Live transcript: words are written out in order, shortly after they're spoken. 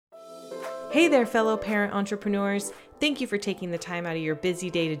Hey there, fellow parent entrepreneurs. Thank you for taking the time out of your busy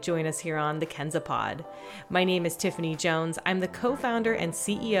day to join us here on the Kenza Pod. My name is Tiffany Jones. I'm the co-founder and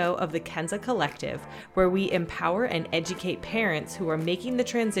CEO of the Kenza Collective, where we empower and educate parents who are making the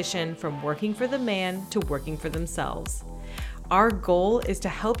transition from working for the man to working for themselves. Our goal is to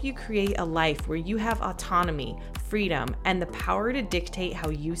help you create a life where you have autonomy, freedom, and the power to dictate how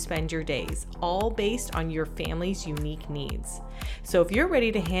you spend your days, all based on your family's unique needs. So if you're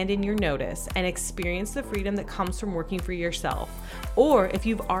ready to hand in your notice and experience the freedom that comes from working for yourself, or if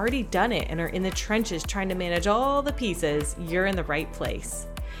you've already done it and are in the trenches trying to manage all the pieces, you're in the right place.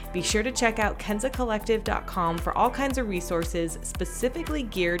 Be sure to check out kenzacollective.com for all kinds of resources specifically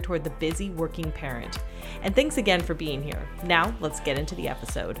geared toward the busy working parent. And thanks again for being here. Now, let's get into the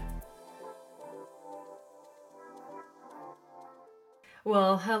episode.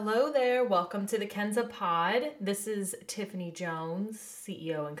 Well, hello there. Welcome to the Kenza Pod. This is Tiffany Jones,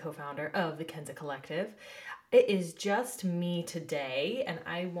 CEO and co-founder of the Kenza Collective. It is just me today, and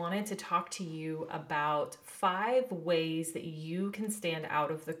I wanted to talk to you about 5 ways that you can stand out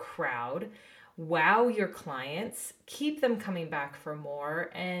of the crowd, wow your clients, keep them coming back for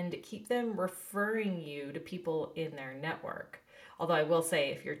more, and keep them referring you to people in their network. Although I will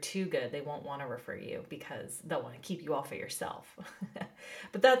say, if you're too good, they won't want to refer you because they'll want to keep you all for yourself.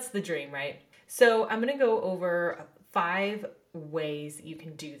 But that's the dream, right? So I'm going to go over 5 ways you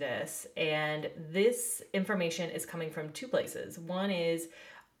can do this. And this information is coming from 2 places. One is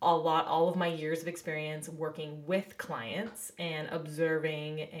all of my years of experience working with clients and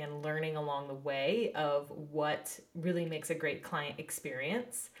observing and learning along the way of what really makes a great client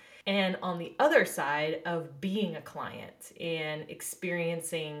experience. And on the other side of being a client and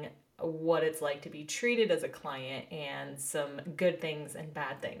experiencing what it's like to be treated as a client and some good things and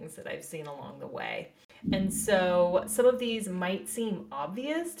bad things that I've seen along the way. And so some of these might seem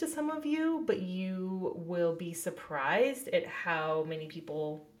obvious to some of you, but you will be surprised at how many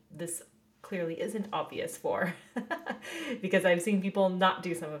people this clearly isn't obvious for because I've seen people not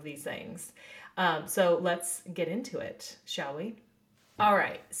do some of these things. So let's get into it, shall we? All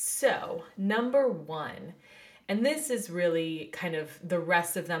right, so number 1, and this is really kind of the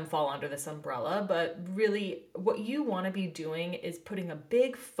rest of them fall under this umbrella, but really what you want to be doing is putting a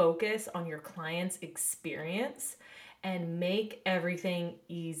big focus on your client's experience and make everything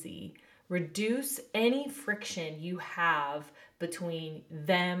easy. Reduce any friction you have between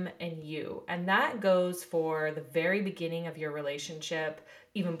them and you. And that goes for the very beginning of your relationship,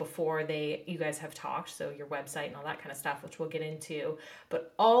 even before you guys have talked, so your website and all that kind of stuff, which we'll get into,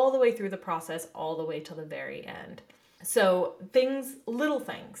 but all the way through the process, all the way till the very end. So little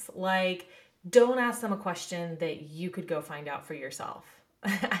things like don't ask them a question that you could go find out for yourself.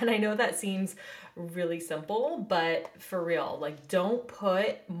 And I know that seems really simple, but for real, like don't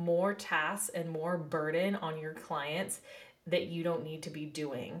put more tasks and more burden on your clients that you don't need to be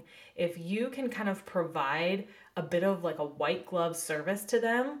doing. If you can kind of provide a bit of like a white glove service to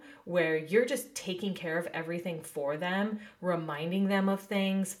them where you're just taking care of everything for them, reminding them of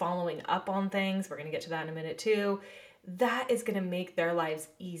things, following up on things, we're going to get to that in a minute too, that is going to make their lives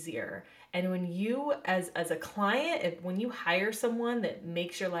easier. And when you, as a client, when you hire someone that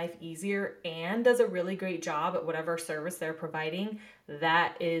makes your life easier and does a really great job at whatever service they're providing,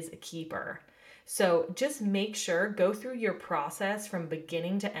 that is a keeper. So just make sure, go through your process from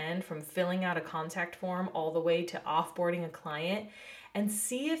beginning to end, from filling out a contact form all the way to offboarding a client, and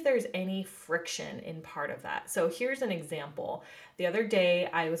see if there's any friction in part of that. So here's an example. The other day,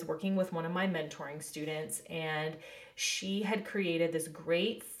 I was working with one of my mentoring students, and she had created this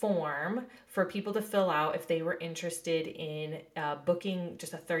great form for people to fill out if they were interested in booking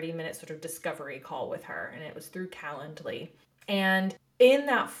just a 30-minute sort of discovery call with her, and it was through Calendly. And in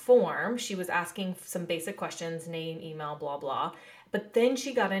that form, she was asking some basic questions, name, email, blah, blah. But then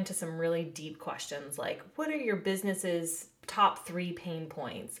she got into some really deep questions like, what are your business's top 3 pain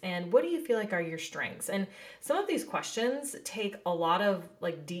points? And what do you feel like are your strengths? And some of these questions take a lot of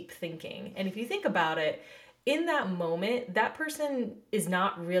like deep thinking. And if you think about it, in that moment, that person is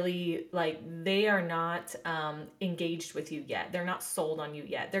not really they are not engaged with you yet. They're not sold on you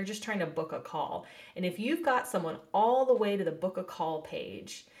yet. They're just trying to book a call. And if you've got someone all the way to the book a call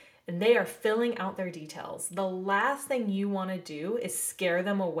page and they are filling out their details, the last thing you want to do is scare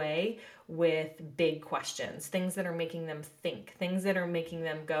them away with big questions, things that are making them think, things that are making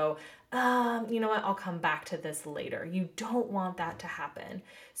them go, you know what, I'll come back to this later. You don't want that to happen.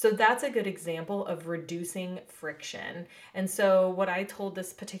 So that's a good example of reducing friction. And so what I told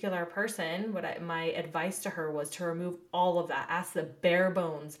this particular person, my advice to her was to remove all of that. Ask the bare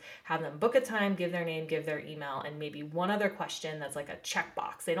bones, have them book a time, give their name, give their email, and maybe one other question that's like a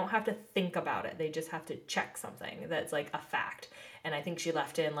checkbox. They don't have to think about it. They just have to check something that's like a fact. And I think she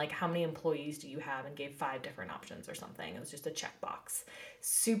left in like, how many employees do you have, and gave 5 different options or something. It was just a checkbox.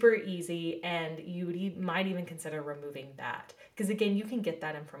 Super easy. And might even consider removing that, because again, you can get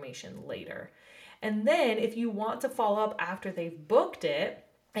that information later. And then if you want to follow up after they've booked it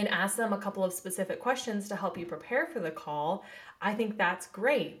and ask them a couple of specific questions to help you prepare for the call, I think that's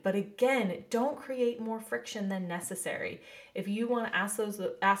great. But again, don't create more friction than necessary. If you want to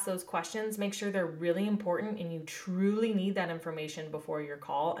ask those questions, make sure they're really important and you truly need that information before your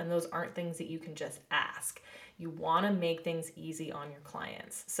call. And those aren't things that you can just ask. You want to make things easy on your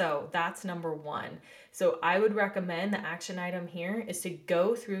clients. So that's number 1. So I would recommend the action item here is to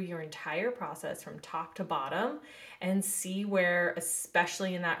go through your entire process from top to bottom and see where,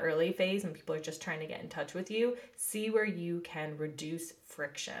 especially in that early phase when people are just trying to get in touch with you, see where you can reduce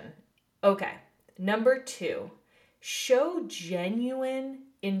friction. Okay, number 2, show genuine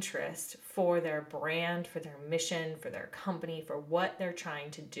interest for their brand, for their mission, for their company, for what they're trying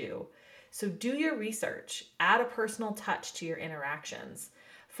to do. So do your research, add a personal touch to your interactions,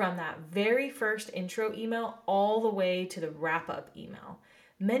 from that very first intro email all the way to the wrap-up email.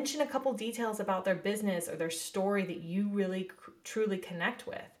 Mention a couple details about their business or their story that you really truly connect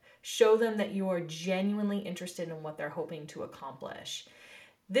with. Show them that you are genuinely interested in what they're hoping to accomplish.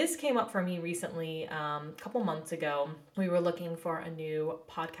 This came up for me recently, a couple months ago. We were looking for a new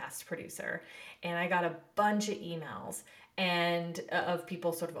podcast producer, and I got a bunch of emails and of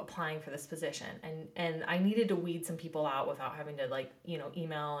people sort of applying for this position. And I needed to weed some people out without having to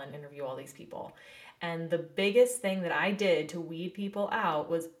email and interview all these people. And the biggest thing that I did to weed people out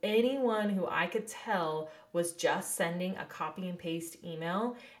was anyone who I could tell was just sending a copy and paste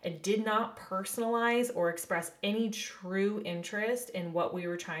email and did not personalize or express any true interest in what we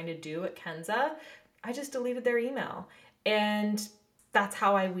were trying to do at Kenza. I just deleted their email. And that's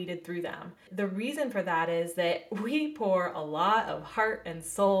how I weeded through them. The reason for that is that we pour a lot of heart and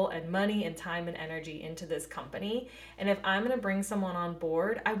soul and money and time and energy into this company. And if I'm going to bring someone on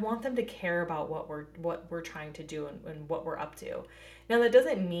board, I want them to care about what we're trying to do and what we're up to. Now, that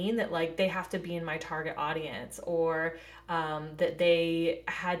doesn't mean that they have to be in my target audience or that they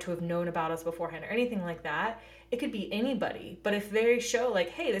had to have known about us beforehand or anything like that. It could be anybody, but if they show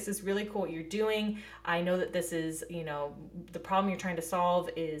hey, this is really cool what you're doing. I know that this is, the problem you're trying to solve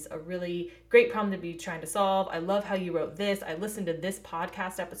is a really great problem to be trying to solve. I love how you wrote this. I listened to this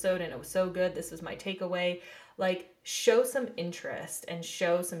podcast episode and it was so good. This was my takeaway. Show some interest and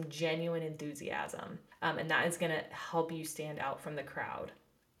show some genuine enthusiasm. And that is going to help you stand out from the crowd.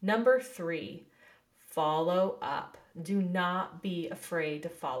 Number 3, follow up. Do not be afraid to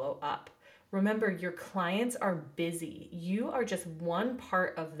follow up. Remember, your clients are busy. You are just one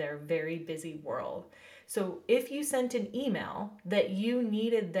part of their very busy world. So if you sent an email that you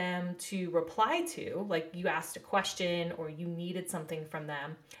needed them to reply to, you asked a question or you needed something from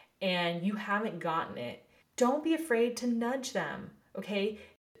them and you haven't gotten it, don't be afraid to nudge them, okay?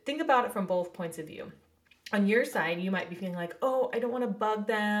 Think about it from both points of view. On your side, you might be feeling oh, I don't want to bug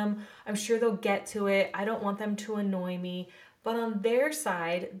them. I'm sure they'll get to it. I don't want them to annoy me. But on their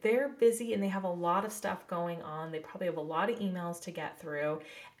side, they're busy and they have a lot of stuff going on. They probably have a lot of emails to get through.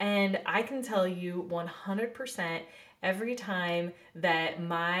 And I can tell you 100% every time that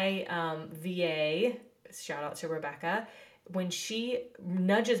my VA, shout out to Rebecca, when she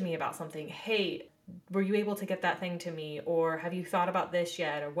nudges me about something, hey, were you able to get that thing to me? Or have you thought about this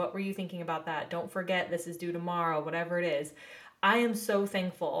yet? Or what were you thinking about that? Don't forget this is due tomorrow, whatever it is. I am so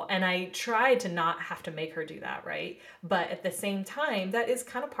thankful, and I try to not have to make her do that, right? But at the same time, that is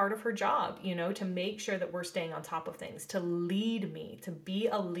kind of part of her job, to make sure that we're staying on top of things, to lead me, to be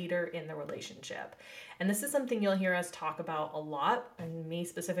a leader in the relationship. And this is something you'll hear us talk about a lot, and me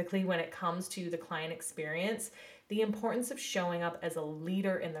specifically when it comes to the client experience, the importance of showing up as a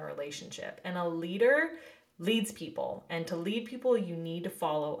leader in the relationship. And a leader leads people, and to lead people, you need to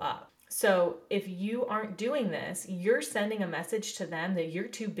follow up. So if you aren't doing this, you're sending a message to them that you're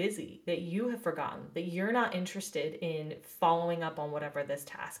too busy, that you have forgotten, that you're not interested in following up on whatever this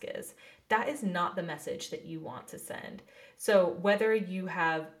task is. That is not the message that you want to send. So whether you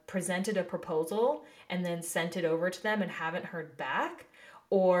have presented a proposal and then sent it over to them and haven't heard back,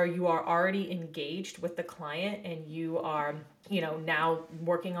 or you are already engaged with the client and you are, now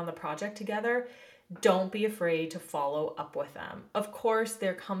working on the project together, don't be afraid to follow up with them. Of course,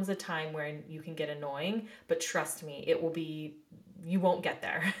 there comes a time when you can get annoying, but trust me, you won't get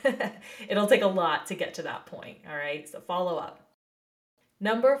there. It'll take a lot to get to that point. All right. So follow up.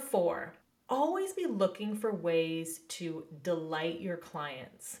 Number 4, always be looking for ways to delight your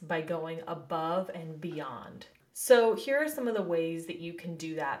clients by going above and beyond. So here are some of the ways that you can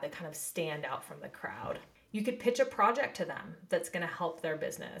do that kind of stand out from the crowd. You could pitch a project to them that's going to help their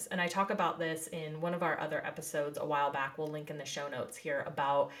business. And I talk about this in one of our other episodes a while back. We'll link in the show notes here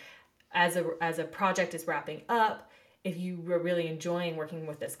about as a project is wrapping up, if you were really enjoying working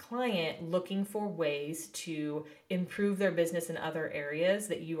with this client, looking for ways to improve their business in other areas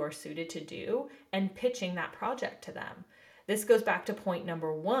that you are suited to do and pitching that project to them. This goes back to point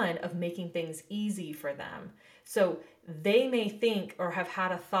number 1 of making things easy for them. So they may think or have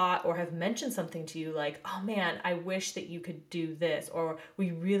had a thought or have mentioned something to you like, oh man, I wish that you could do this, or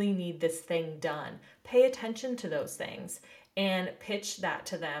we really need this thing done. Pay attention to those things and pitch that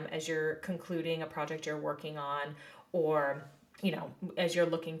to them as you're concluding a project you're working on, or, as you're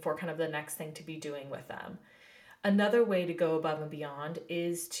looking for kind of the next thing to be doing with them. Another way to go above and beyond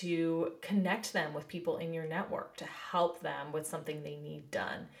is to connect them with people in your network to help them with something they need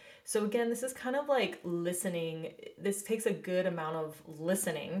done. So again, this is kind of like listening. This takes a good amount of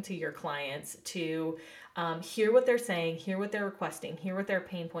listening to your clients to hear what they're saying, hear what they're requesting, hear what their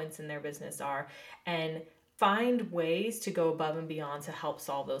pain points in their business are, and find ways to go above and beyond to help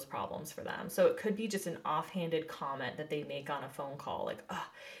solve those problems for them. So it could be just an offhanded comment that they make on a phone call. Like,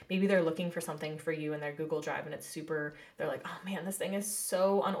 maybe they're looking for something for you in their Google Drive and they're like, oh man, this thing is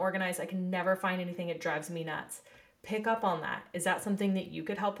so unorganized. I can never find anything. It drives me nuts. Pick up on that. Is that something that you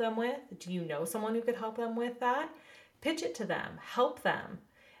could help them with? Do you know someone who could help them with that? Pitch it to them. Help them.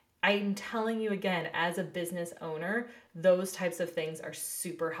 I'm telling you again, as a business owner, those types of things are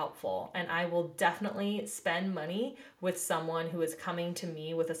super helpful. And I will definitely spend money with someone who is coming to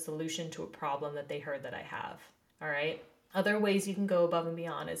me with a solution to a problem that they heard that I have. All right. Other ways you can go above and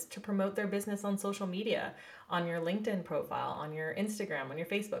beyond is to promote their business on social media, on your LinkedIn profile, on your Instagram, on your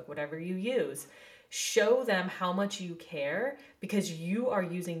Facebook, whatever you use. Show them how much you care because you are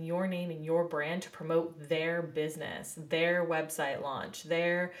using your name and your brand to promote their business, their website launch,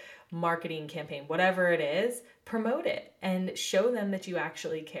 their marketing campaign, whatever it is. Promote it and show them that you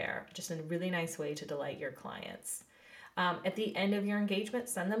actually care. Just a really nice way to delight your clients. At the end of your engagement,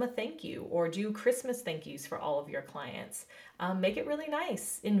 send them a thank you or do Christmas thank yous for all of your clients. Make it really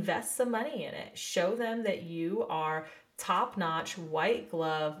nice. Invest some money in it. Show them that you are top-notch, white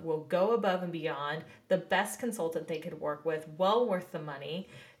glove, will go above and beyond, the best consultant they could work with, well worth the money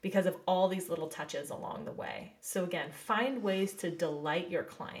because of all these little touches along the way. So again, find ways to delight your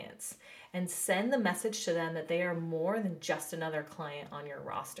clients and send the message to them that they are more than just another client on your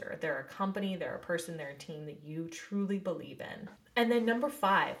roster. They're a company, they're a person, they're a team that you truly believe in. And then number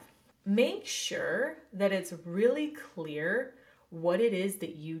 5, make sure that it's really clear what it is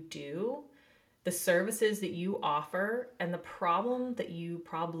that you do, the services that you offer, and the problem that you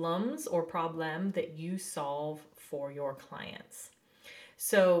solve for your clients.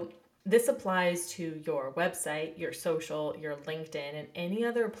 So this applies to your website, your social, your LinkedIn, and any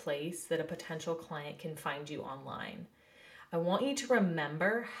other place that a potential client can find you online. I want you to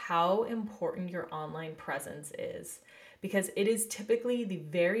remember how important your online presence is because it is typically the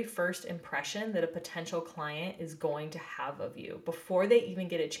very first impression that a potential client is going to have of you before they even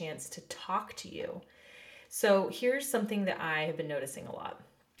get a chance to talk to you. So here's something that I have been noticing a lot.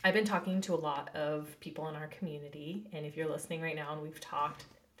 I've been talking to a lot of people in our community, and if you're listening right now and we've talked,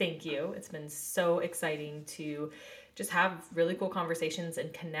 thank you. It's been so exciting to just have really cool conversations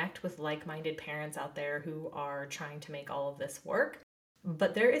and connect with like-minded parents out there who are trying to make all of this work.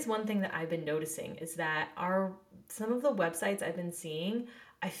 But there is one thing that I've been noticing is that some of the websites I've been seeing,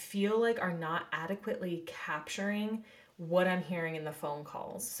 I feel like are not adequately capturing what I'm hearing in the phone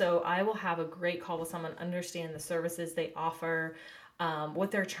calls. So I will have a great call with someone, understand the services they offer, what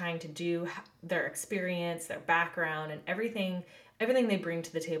they're trying to do, their experience, their background, and everything they bring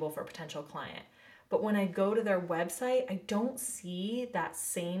to the table for a potential client. But when I go to their website, I don't see that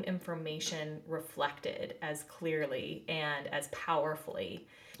same information reflected as clearly and as powerfully.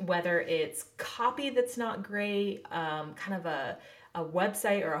 Whether it's copy that's not great, kind of a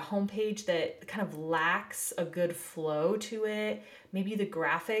website or a homepage that kind of lacks a good flow to it. Maybe the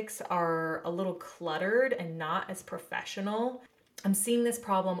graphics are a little cluttered and not as professional. I'm seeing this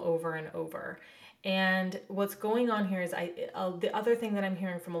problem over and over. And what's going on here is the other thing that I'm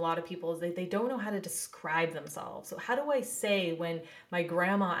hearing from a lot of people is they don't know how to describe themselves. So how do I say when my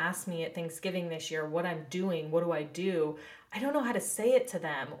grandma asked me at Thanksgiving this year what I'm doing, what do I do? I don't know how to say it to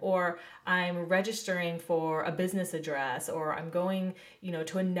them. Or I'm registering for a business address, or I'm going,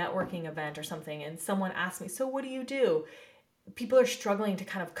 to a networking event or something, and someone asks me, so what do you do? People are struggling to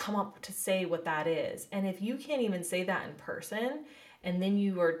kind of come up to say what that is. And if you can't even say that in person, and then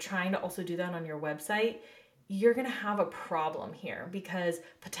you are trying to also do that on your website, you're going to have a problem here, because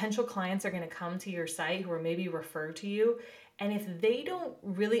potential clients are going to come to your site who are maybe referred to you. And if they don't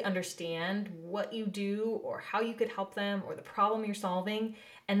really understand what you do or how you could help them or the problem you're solving,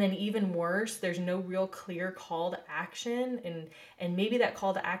 and then even worse, there's no real clear call to action, and maybe that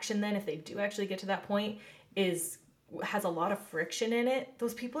call to action then, if they do actually get to that point, has a lot of friction in it,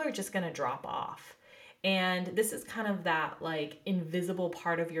 those people are just going to drop off. And this is kind of that like invisible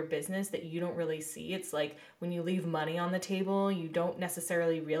part of your business that you don't really see. It's like when you leave money on the table, you don't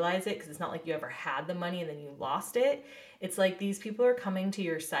necessarily realize it because it's not like you ever had the money and then you lost it. It's like these people are coming to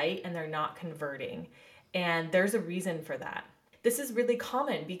your site and they're not converting. And there's a reason for that. This is really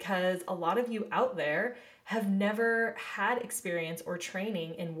common because a lot of you out there have never had experience or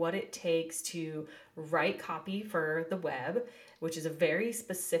training in what it takes to write copy for the web, which is a very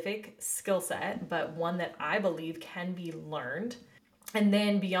specific skill set, but one that I believe can be learned. And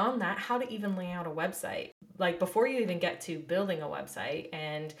then beyond that, how to even lay out a website. Like before you even get to building a website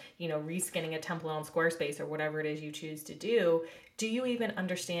and, reskinning a template on Squarespace or whatever it is you choose to do you even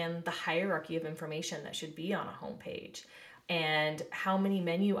understand the hierarchy of information that should be on a homepage? And how many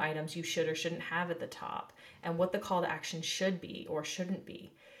menu items you should or shouldn't have at the top, and what the call to action should be or shouldn't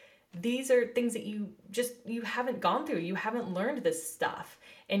be. These are things that you haven't gone through. You haven't learned this stuff.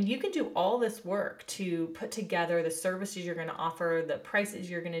 And you can do all this work to put together the services you're going to offer, the prices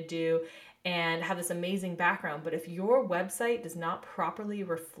you're going to do, and have this amazing background. But if your website does not properly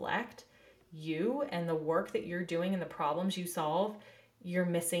reflect you and the work that you're doing and the problems you solve, you're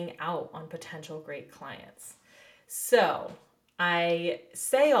missing out on potential great clients. So I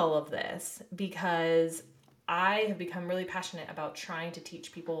say all of this because I have become really passionate about trying to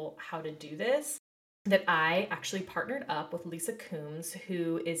teach people how to do this, that I actually partnered up with Lisa Coombs,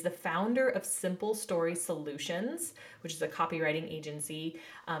 who is the founder of Simple Story Solutions, which is a copywriting agency.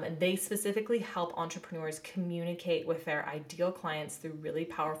 And they specifically help entrepreneurs communicate with their ideal clients through really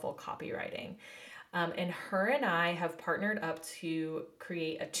powerful copywriting. And her and I have partnered up to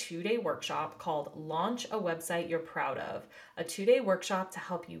create a 2-day workshop called Launch a Website You're Proud Of, a 2-day workshop to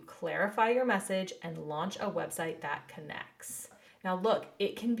help you clarify your message and launch a website that connects. Now look,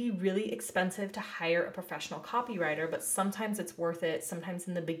 it can be really expensive to hire a professional copywriter, but sometimes it's worth it. Sometimes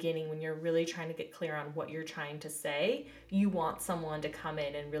in the beginning when you're really trying to get clear on what you're trying to say, you want someone to come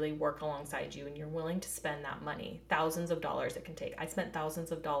in and really work alongside you, and you're willing to spend that money. Thousands of dollars it can take. I spent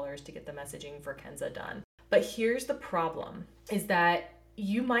thousands of dollars to get the messaging for Kenza done. But here's the problem, is that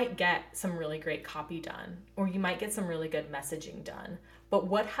you might get some really great copy done, or you might get some really good messaging done. But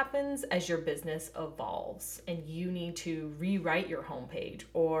what happens as your business evolves and you need to rewrite your homepage?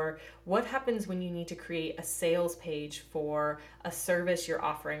 Or what happens when you need to create a sales page for a service you're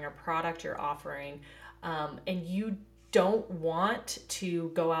offering or product you're offering, and you don't want to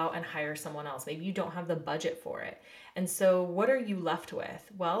go out and hire someone else? Maybe you don't have the budget for it. And so what are you left with?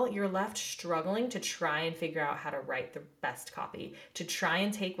 Well, you're left struggling to try and figure out how to write the best copy, to try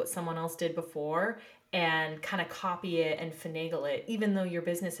and take what someone else did before and kind of copy it and finagle it, even though your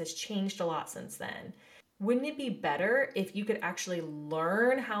business has changed a lot since then. Wouldn't it be better if you could actually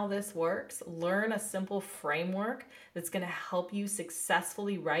learn how this works, learn a simple framework that's going to help you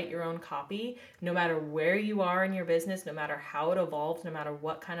successfully write your own copy, no matter where you are in your business, no matter how it evolves, no matter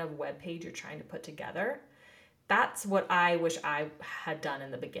what kind of web page you're trying to put together? That's what I wish I had done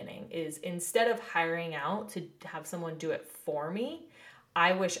in the beginning, is instead of hiring out to have someone do it for me,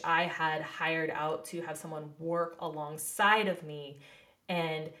 I wish I had hired out to have someone work alongside of me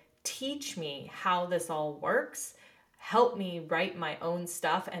and teach me how this all works, help me write my own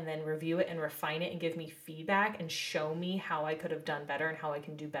stuff, and then review it and refine it and give me feedback and show me how I could have done better and how I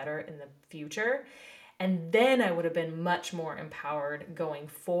can do better in the future. And then I would have been much more empowered going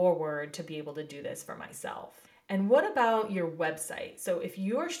forward to be able to do this for myself. And what about your website? So if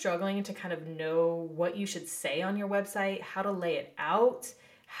you're struggling to kind of know what you should say on your website, how to lay it out,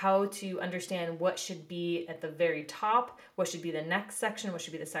 how to understand what should be at the very top, what should be the next section, what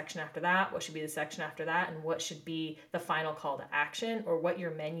should be the section after that, what should be the section after that, and what should be the final call to action, or what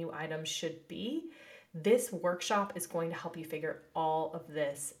your menu items should be, this workshop is going to help you figure all of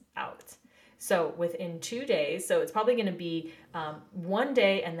this out. So within 2 days, so it's probably going to be 1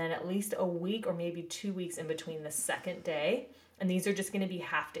 day and then at least a week or maybe 2 weeks in between the second day. And these are just going to be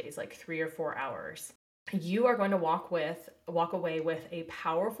half days, like 3 or 4 hours. You are going to walk away with a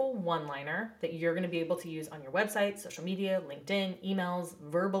powerful one-liner that you're going to be able to use on your website, social media, LinkedIn, emails,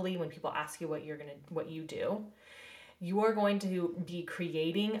 verbally when people ask you what you do. You are going to be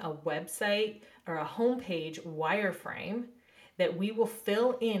creating a website or a homepage wireframe that we will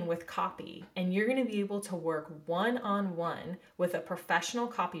fill in with copy, and you're going to be able to work one-on-one with a professional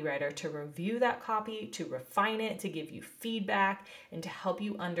copywriter to review that copy, to refine it, to give you feedback, and to help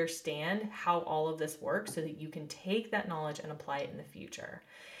you understand how all of this works so that you can take that knowledge and apply it in the future.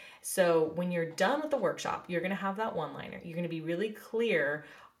 So when you're done with the workshop, you're going to have that one-liner. You're going to be really clear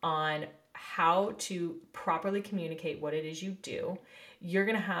on how to properly communicate what it is you do. You're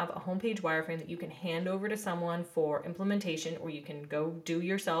going to have a homepage wireframe that you can hand over to someone for implementation, or you can go do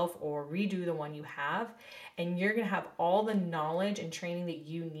yourself or redo the one you have. And you're going to have all the knowledge and training that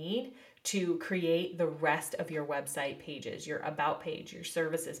you need to create the rest of your website pages, your about page, your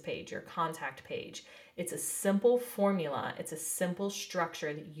services page, your contact page. It's a simple formula. It's a simple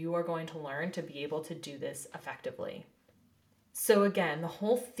structure that you are going to learn to be able to do this effectively. So again, the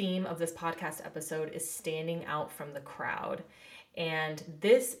whole theme of this podcast episode is standing out from the crowd. And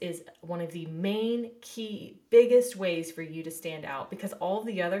this is one of the main, key, biggest ways for you to stand out, because all of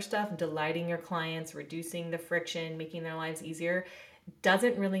the other stuff, delighting your clients, reducing the friction, making their lives easier,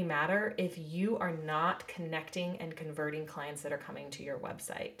 doesn't really matter if you are not connecting and converting clients that are coming to your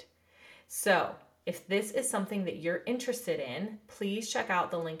website. So if this is something that you're interested in, please check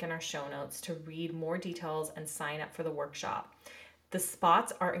out the link in our show notes to read more details and sign up for the workshop. The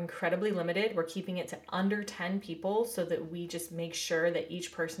spots are incredibly limited. We're keeping it to under 10 people so that we just make sure that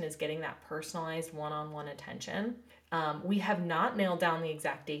each person is getting that personalized one-on-one attention. We have not nailed down the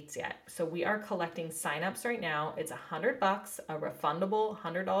exact dates yet. So we are collecting signups right now. It's $100, a refundable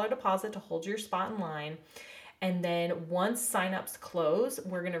 $100 deposit to hold your spot in line. And then once signups close,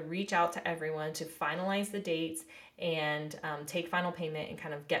 we're going to reach out to everyone to finalize the dates and take final payment and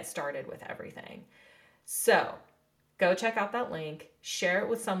kind of get started with everything. So go check out that link, share it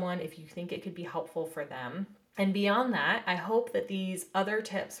with someone if you think it could be helpful for them. And beyond that, I hope that these other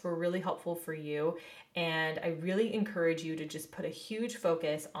tips were really helpful for you. And I really encourage you to just put a huge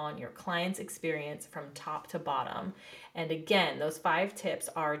focus on your client's experience from top to bottom. And again, those 5 tips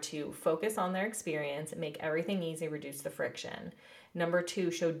are to focus on their experience, make everything easy, reduce the friction. Number 2,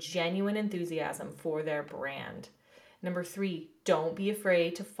 show genuine enthusiasm for their brand. Number 3, don't be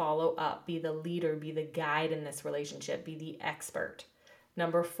afraid to follow up. Be the leader, be the guide in this relationship, be the expert.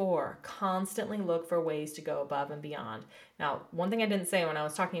 Number 4, constantly look for ways to go above and beyond. Now, one thing I didn't say when I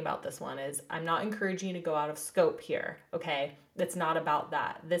was talking about this one is I'm not encouraging you to go out of scope here, okay? It's not about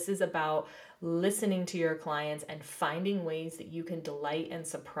that. This is about listening to your clients and finding ways that you can delight and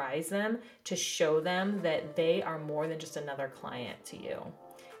surprise them to show them that they are more than just another client to you.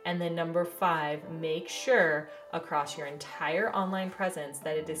 And then number 5, make sure across your entire online presence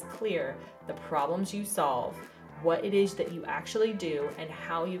that it is clear the problems you solve, what it is that you actually do, and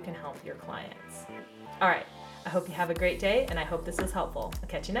how you can help your clients. All right, I hope you have a great day, and I hope this was helpful. I'll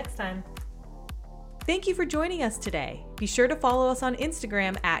catch you next time. Thank you for joining us today. Be sure to follow us on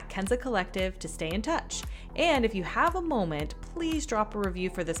Instagram at Kenza Collective to stay in touch. And if you have a moment, please drop a review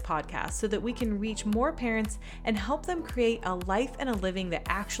for this podcast so that we can reach more parents and help them create a life and a living that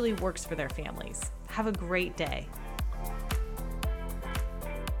actually works for their families. Have a great day.